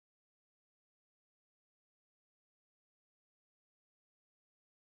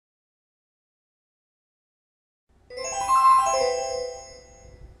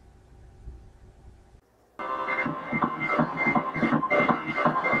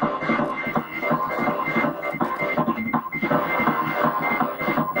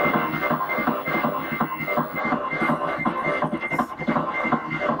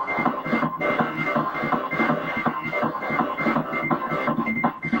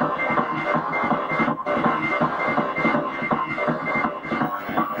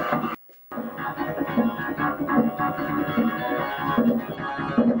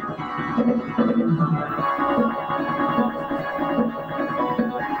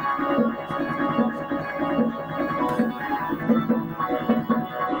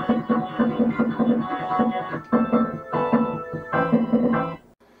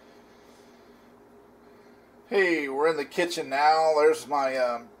kitchen now. There's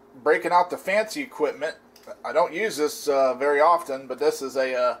my breaking out the fancy equipment. I don't use this very often, but this is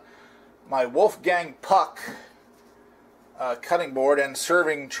a my Wolfgang Puck cutting board and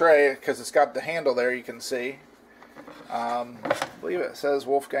serving tray, because it's got the handle there, you can see. I believe it says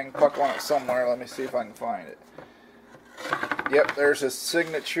Wolfgang Puck on it somewhere. Let me see if I can find it. Yep, there's his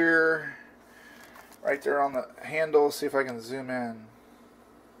signature right there on the handle. See if I can zoom in.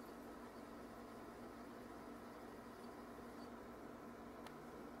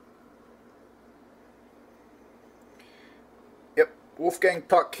 Yep, Wolfgang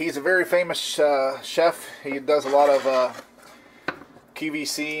Puck. He's a very famous chef. He does a lot of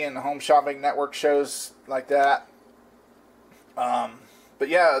QVC and Home Shopping Network shows like that. But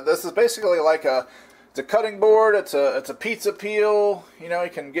yeah, this is basically like it's a cutting board. It's a pizza peel. You know,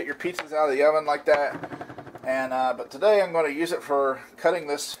 you can get your pizzas out of the oven like that. And but today I'm going to use it for cutting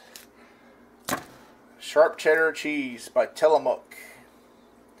this sharp cheddar cheese by Tillamook.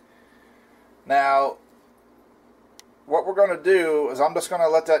 Now, what we're going to do is I'm just going to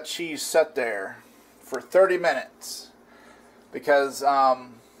let that cheese sit there for 30 minutes, because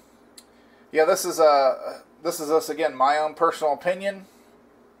yeah, this is again my own personal opinion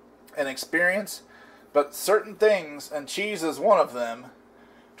and experience, but certain things, and cheese is one of them,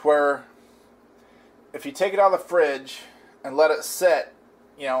 to where if you take it out of the fridge and let it sit,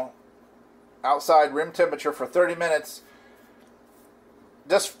 you know, outside room temperature for 30 minutes,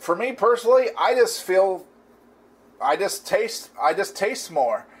 just for me personally, I just taste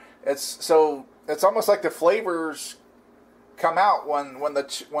more. It's almost like the flavors come out when some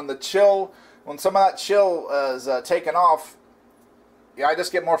of that chill is taken off. Yeah, I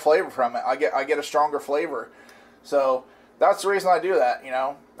just get more flavor from it. I get a stronger flavor. So that's the reason I do that, you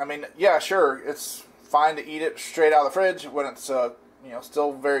know. I mean, yeah, sure, it's fine to eat it straight out of the fridge when it's you know,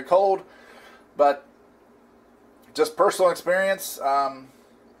 still very cold, but just personal experience, yeah,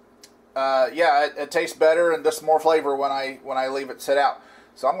 it tastes better and just more flavor when I leave it sit out.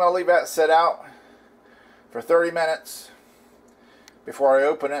 So I'm going to leave that sit out for 30 minutes before I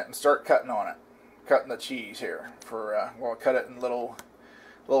open it and start cutting on it. Cutting the cheese here for well, I'll cut it in little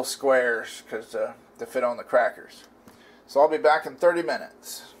squares because to fit on the crackers. So I'll be back in 30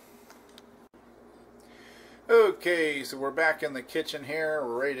 minutes. Okay, so we're back in the kitchen here.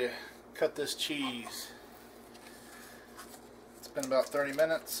 We're ready to cut this cheese. It's been about 30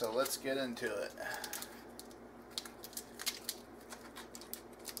 minutes, so let's get into it.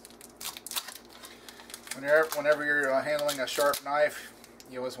 Whenever you're handling a sharp knife,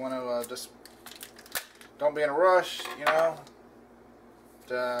 you always want to just don't be in a rush, you know.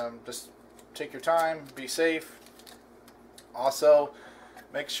 Just take your time, be safe. Also,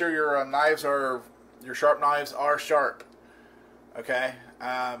 make sure your your sharp knives are sharp. Okay.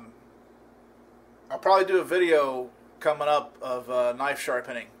 I'll probably do a video coming up of knife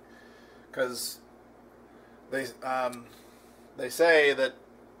sharpening, because they say that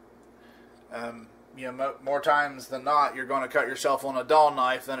you know, more times than not, you're going to cut yourself on a dull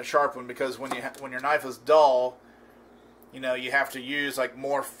knife than a sharp one, because when your knife is dull, you know, you have to use like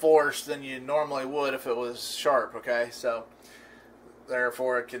more force than you normally would if it was sharp. Okay, so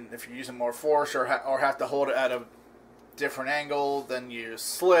therefore, if you're using more force or have to hold it at a different angle, then you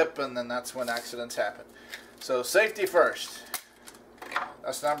slip, and then that's when accidents happen. So safety first.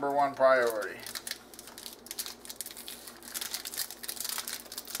 That's #1 priority.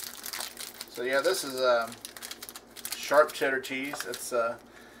 So yeah, this is sharp cheddar cheese. It's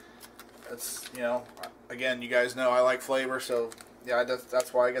you know, again, you guys know I like flavor, so yeah,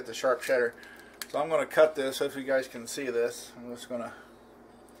 that's why I get the sharp cheddar. So I'm going to cut this. Hopefully you guys can see this. I'm just going to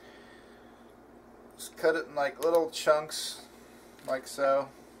cut it in like little chunks, like so.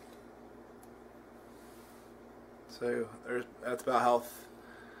 So that's about how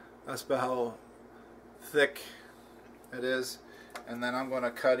thick it is, and then I'm going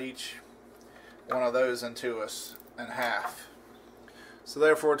to cut each one of those in half. So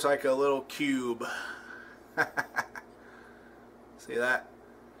therefore, it's like a little cube. See that?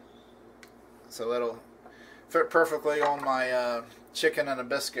 So it'll fit perfectly on my chicken and a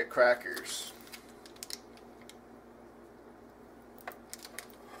biscuit crackers.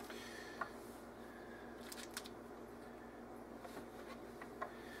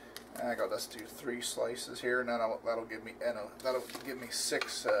 I got let's do 3 slices here, and then that'll give me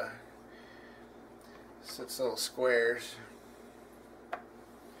 6 little squares.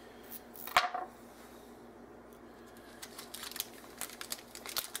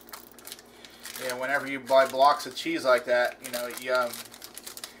 Yeah, whenever you buy blocks of cheese like that, you know,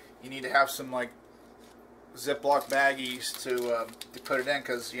 you need to have some like Ziploc baggies to put it in,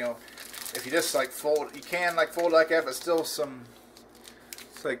 because you know, if you just like fold, you can like fold it like that, but still some.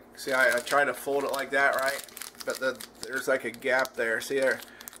 It's like, see, I try to fold it like that, right? But there's like a gap there. See there,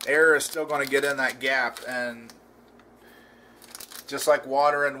 air is still going to get in that gap, and just like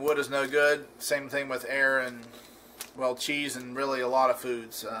water and wood is no good, same thing with air and, well, cheese and really a lot of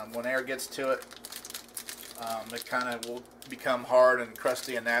foods. When air gets to it, it kind of will become hard and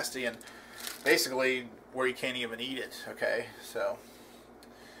crusty and nasty, and basically where you can't even eat it. Okay, so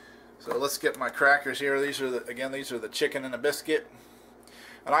let's get my crackers here. These are the chicken and a biscuit.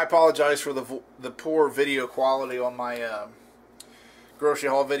 And I apologize for the poor video quality on my grocery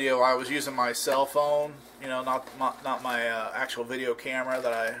haul video. I was using my cell phone, you know, not my actual video camera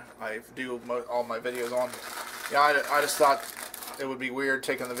that I do all my videos on. Yeah, I just thought it would be weird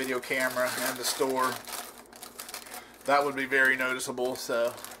taking the video camera in the store. That would be very noticeable.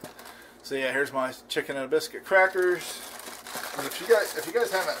 So yeah, here's my chicken and a biscuit crackers. And if you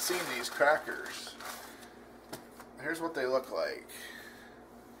guys haven't seen these crackers, here's what they look like.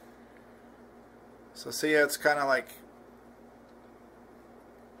 So see, it's kind of like,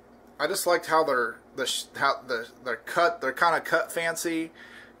 I just liked how they're cut. They're kind of cut fancy,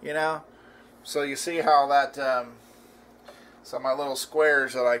 you know. So you see how that so my little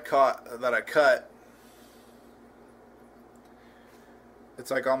squares that I cut, it's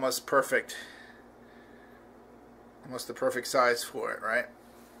like almost perfect, almost the perfect size for it, right?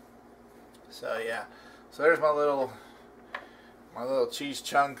 So yeah, so there's my little cheese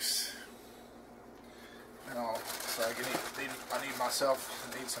chunks. So I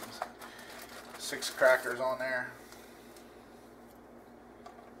need some 6 crackers on there.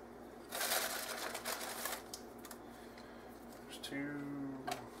 There's 2,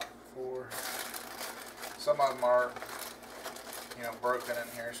 4. Some of them are, you know, broken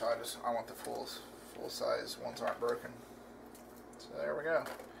in here, so I want the full size ones aren't broken. So there we go.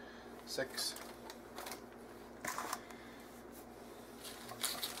 6.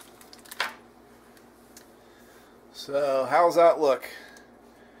 So how's that look?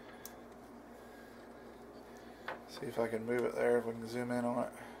 See if I can move it there, if we can zoom in on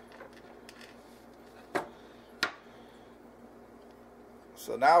it.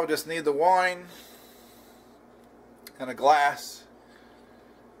 So now we just need the wine and a glass,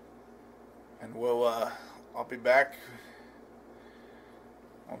 and I'll be back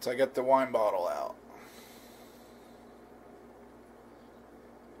once I get the wine bottle out.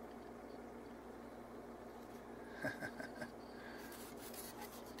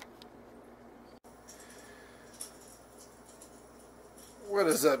 What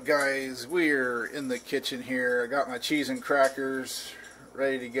is up, guys? We're in the kitchen here. I got my cheese and crackers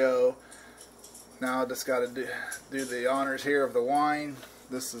ready to go. Now I just got to do the honors here of the wine.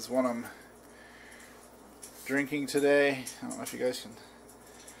 This is one I'm drinking today. I don't know if you guys can.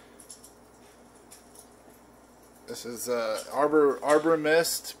 This is Arbor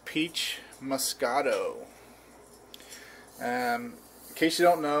Mist Peach Moscato. In case you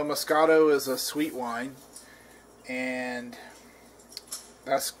don't know, Moscato is a sweet wine, and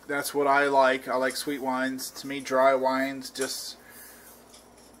that's what I like. I like sweet wines. To me, dry wines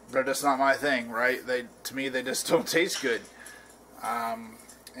they're just not my thing, right? To me, they just don't taste good.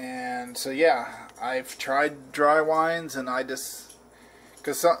 And so yeah, I've tried dry wines, and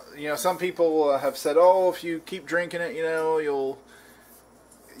because some people have said, oh, if you keep drinking it, you know,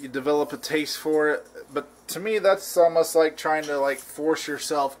 you develop a taste for it. But to me, that's almost like trying to like force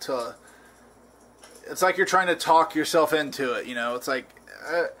yourself to. It's like you're trying to talk yourself into it, you know. It's like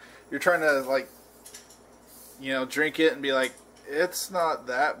you're trying to, like, you know, drink it and be like, it's not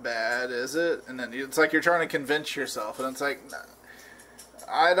that bad, is it? And then it's like you're trying to convince yourself, and it's like,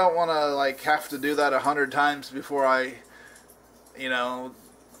 I don't want to like have to do that 100 times before I, you know,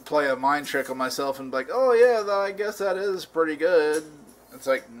 play a mind trick on myself and be like, oh yeah, I guess that is pretty good. It's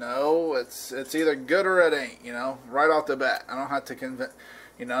like, no, it's either good or it ain't, you know, right off the bat. I don't have to convince,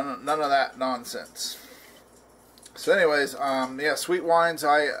 you know, none of that nonsense. So anyways, yeah, sweet wines,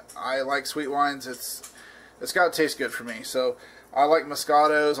 I like sweet wines. It's got to taste good for me. So I like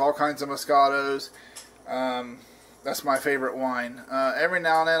Moscatos, all kinds of Moscatos. That's my favorite wine. Every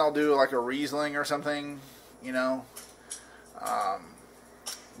now and then I'll do like a Riesling or something, you know.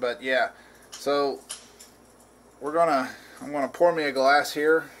 But yeah, so I'm gonna pour me a glass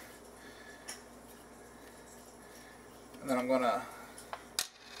here, and then I'm gonna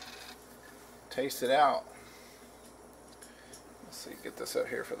taste it out. Let's see, get this out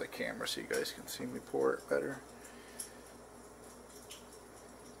here for the camera so you guys can see me pour it better.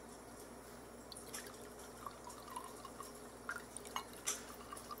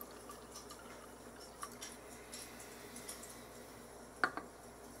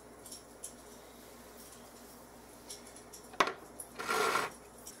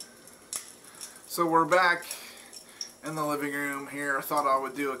 So we're back in the living room here. I thought I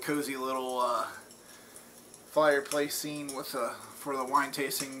would do a cozy little fireplace scene with for the wine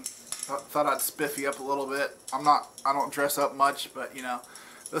tasting. Thought I'd spiffy up a little bit. I don't dress up much, but you know,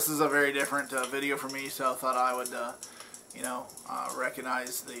 this is a very different video for me, so I thought I would you know,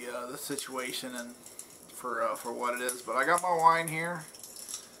 recognize the situation and for what it is. But I got my wine here,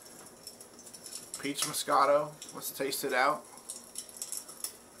 peach Moscato. Let's taste it out.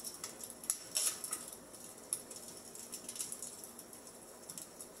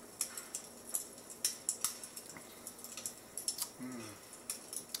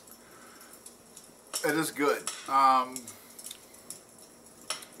 It is good.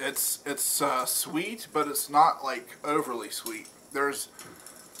 It's sweet, but it's not like overly sweet. There's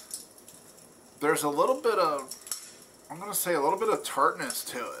a little bit of, I'm gonna say a little bit of tartness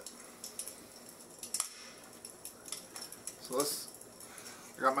to it. So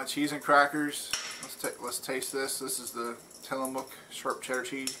I got my cheese and crackers. Let's taste this. This is the Tillamook sharp cheddar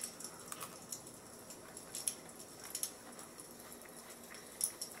cheese.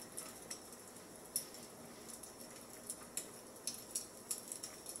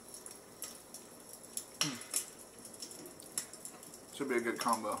 Should be a good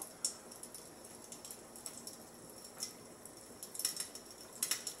combo.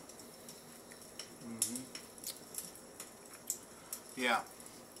 Yeah.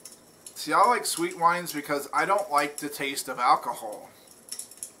 See, I like sweet wines because I don't like the taste of alcohol.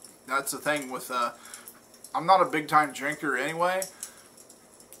 That's the thing with, I'm not a big time drinker anyway.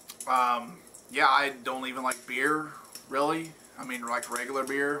 Yeah, I don't even like beer, really. I mean, like regular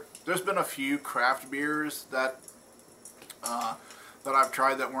beer. There's been a few craft beers that I've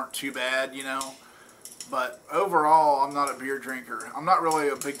tried that weren't too bad, you know. But overall, I'm not a beer drinker. I'm not really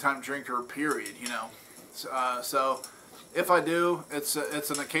a big time drinker, period, you know. So if I do, it's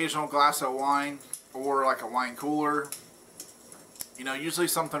an occasional glass of wine or like a wine cooler. You know, usually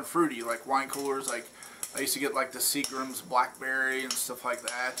something fruity, like wine coolers. Like I used to get like the Seagram's blackberry and stuff like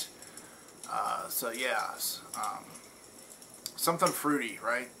that. So yeah, something fruity,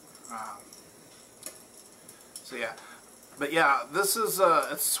 right? So yeah. But yeah, this is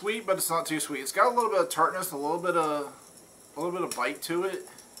it's sweet, but it's not too sweet. It's got a little bit of tartness, a little bit of bite to it.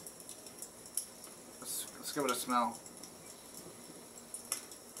 Let's give it a smell.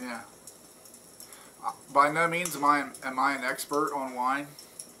 Yeah. By no means am I an expert on wine.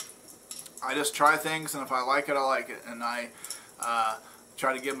 I just try things, and if I like it, I like it, and I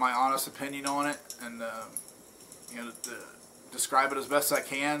try to give my honest opinion on it, and you know, to describe it as best I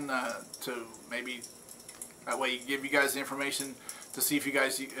can to maybe. That way, give you guys the information to see if you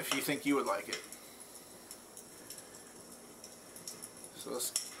think you would like it. So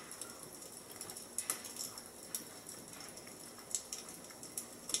let's.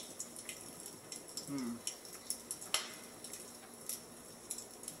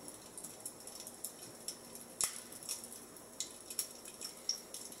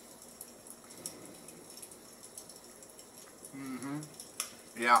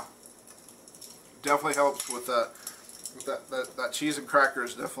 Yeah. Definitely helps with that. That cheese and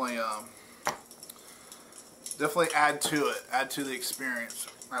crackers definitely add to it, add to the experience.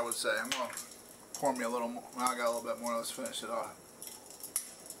 I would say. I'm gonna pour me a little more. Well, I got a little bit more. Let's finish it off.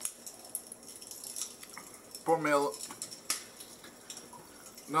 Pour me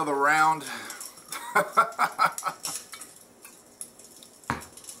another round.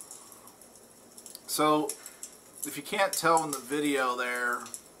 So, if you can't tell in the video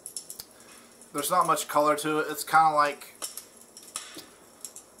there's not much color to it. It's kind of like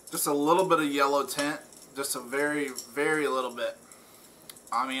just a little bit of yellow tint, just a very, very little bit.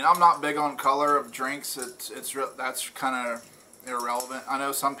 I mean, I'm not big on color of drinks. That's kind of irrelevant. I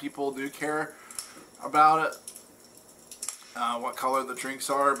know some people do care about it, what color the drinks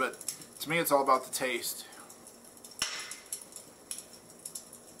are, but to me, it's all about the taste.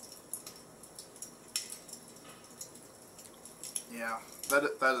 Yeah,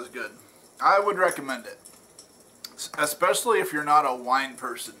 that is good. I would recommend it, especially if you're not a wine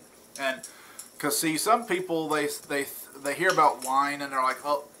person. And because see, some people they hear about wine and they're like,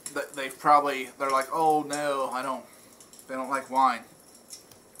 oh, they're like, oh no, they don't like wine.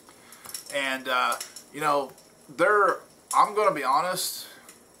 And you know, I'm gonna be honest,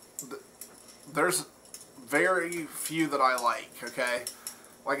 there's very few that I like. Okay,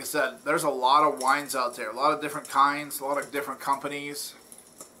 like I said, there's a lot of wines out there, a lot of different kinds, a lot of different companies.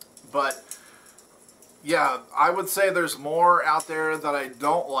 But yeah, I would say there's more out there that I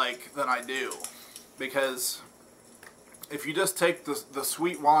don't like than I do. Because if you just take the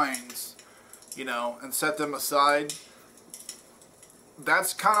sweet wines, you know, and set them aside,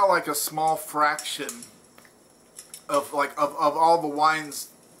 that's kind of like a small fraction of all the wines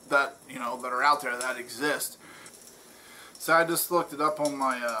that, you know, that are out there that exist. So I just looked it up on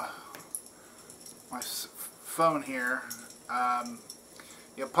my my phone here.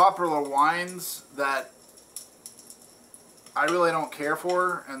 You know, popular wines that I really don't care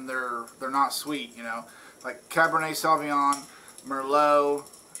for, and they're not sweet, you know, like Cabernet Sauvignon, Merlot,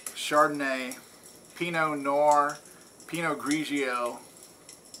 Chardonnay, Pinot Noir, Pinot Grigio,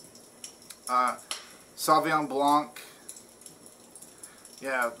 Sauvignon Blanc.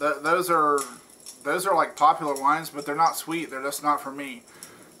 Yeah, those are like popular wines, but they're not sweet. They're just not for me.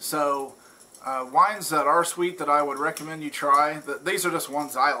 So wines that are sweet that I would recommend you try, these are just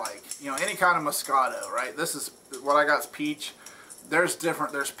ones I like. You know, any kind of Moscato, right? This is what I got is peach. There's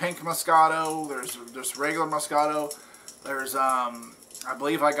different. There's pink Moscato. There's regular Moscato. There's I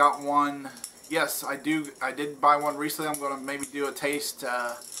believe I got one. Yes, I did buy one recently. I'm going to maybe do a taste,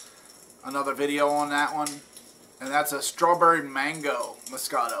 another video on that one. And that's a strawberry mango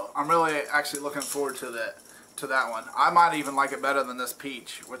Moscato. I'm really actually looking forward to that one. I might even like it better than this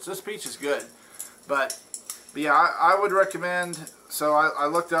peach, which this peach is good. But yeah, I would recommend. So I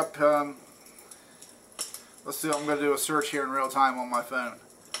looked up. Let's see. I'm going to do a search here in real time on my phone.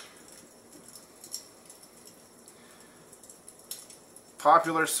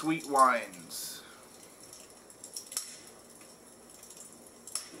 Popular sweet wines.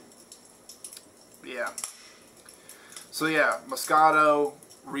 Yeah. So yeah, Moscato,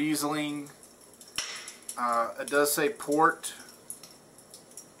 Riesling. It does say Port,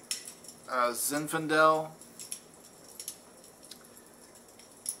 Zinfandel.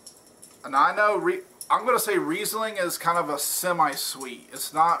 And I know I'm going to say Riesling is kind of a semi-sweet.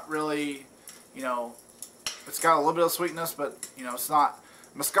 It's not really, you know, it's got a little bit of sweetness, but you know, it's not.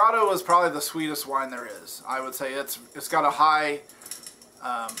 Moscato is probably the sweetest wine there is. I would say it's got a high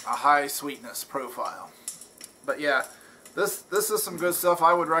sweetness profile. But yeah, this is some good stuff.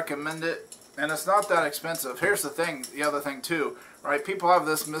 I would recommend it, and it's not that expensive. Here's the thing, the other thing too, right? People have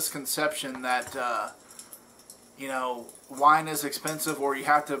this misconception that you know, wine is expensive, or you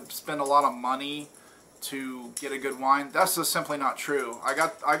have to spend a lot of money to get a good wine. That's just simply not true. I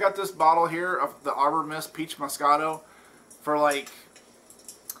got this bottle here of the Arbor Mist Peach Moscato for like,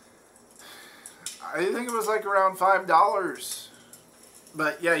 I think it was like around $5.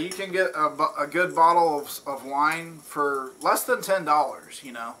 But yeah, you can get a good bottle of wine for less than $10,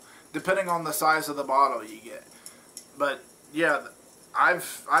 you know, depending on the size of the bottle you get. But yeah,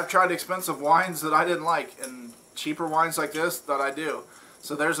 I've tried expensive wines that I didn't like, and cheaper wines like this that I do.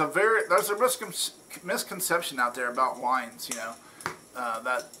 So there's a misconception out there about wines, you know,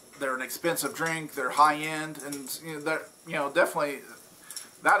 that they're an expensive drink, they're high end, and you know, definitely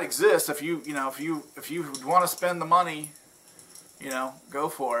that exists. If you want to spend the money, you know, go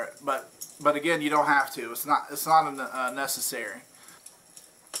for it. But again, you don't have to. It's not necessary.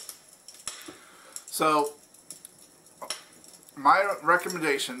 So my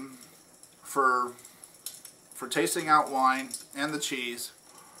recommendation for tasting out wine and the cheese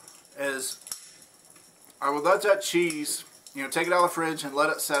is I would let that cheese, you know, take it out of the fridge and let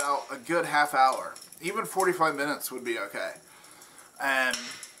it set out a good half hour. Even 45 minutes would be okay. And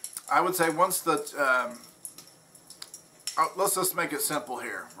I would say once the let's just make it simple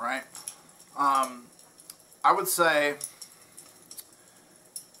here, right? I would say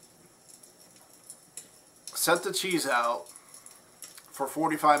set the cheese out for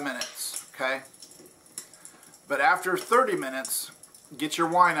 45 minutes, okay? But after 30 minutes, get your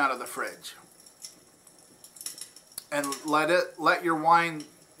wine out of the fridge and let your wine,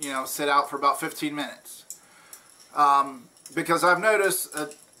 you know, sit out for about 15 minutes. Because I've noticed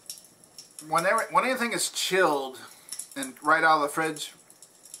when anything is chilled and right out of the fridge,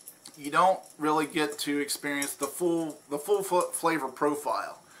 you don't really get to experience the full flavor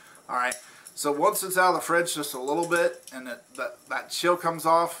profile. All right. So once it's out of the fridge just a little bit and that chill comes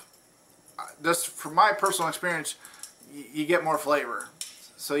off, just from my personal experience, you get more flavor.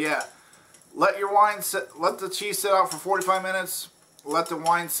 So yeah, let your wine sit, let the cheese sit out for 45 minutes, let the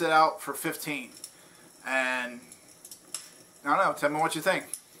wine sit out for 15. And I don't know, tell me what you think.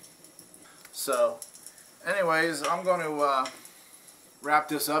 So anyways, I'm going to wrap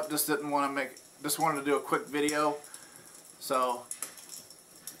this up. Just wanted to do a quick video. So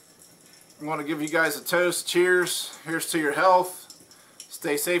I'm going to give you guys a toast. Cheers. Here's to your health.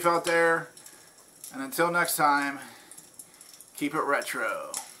 Stay safe out there. And until next time, keep it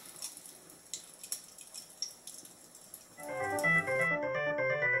retro.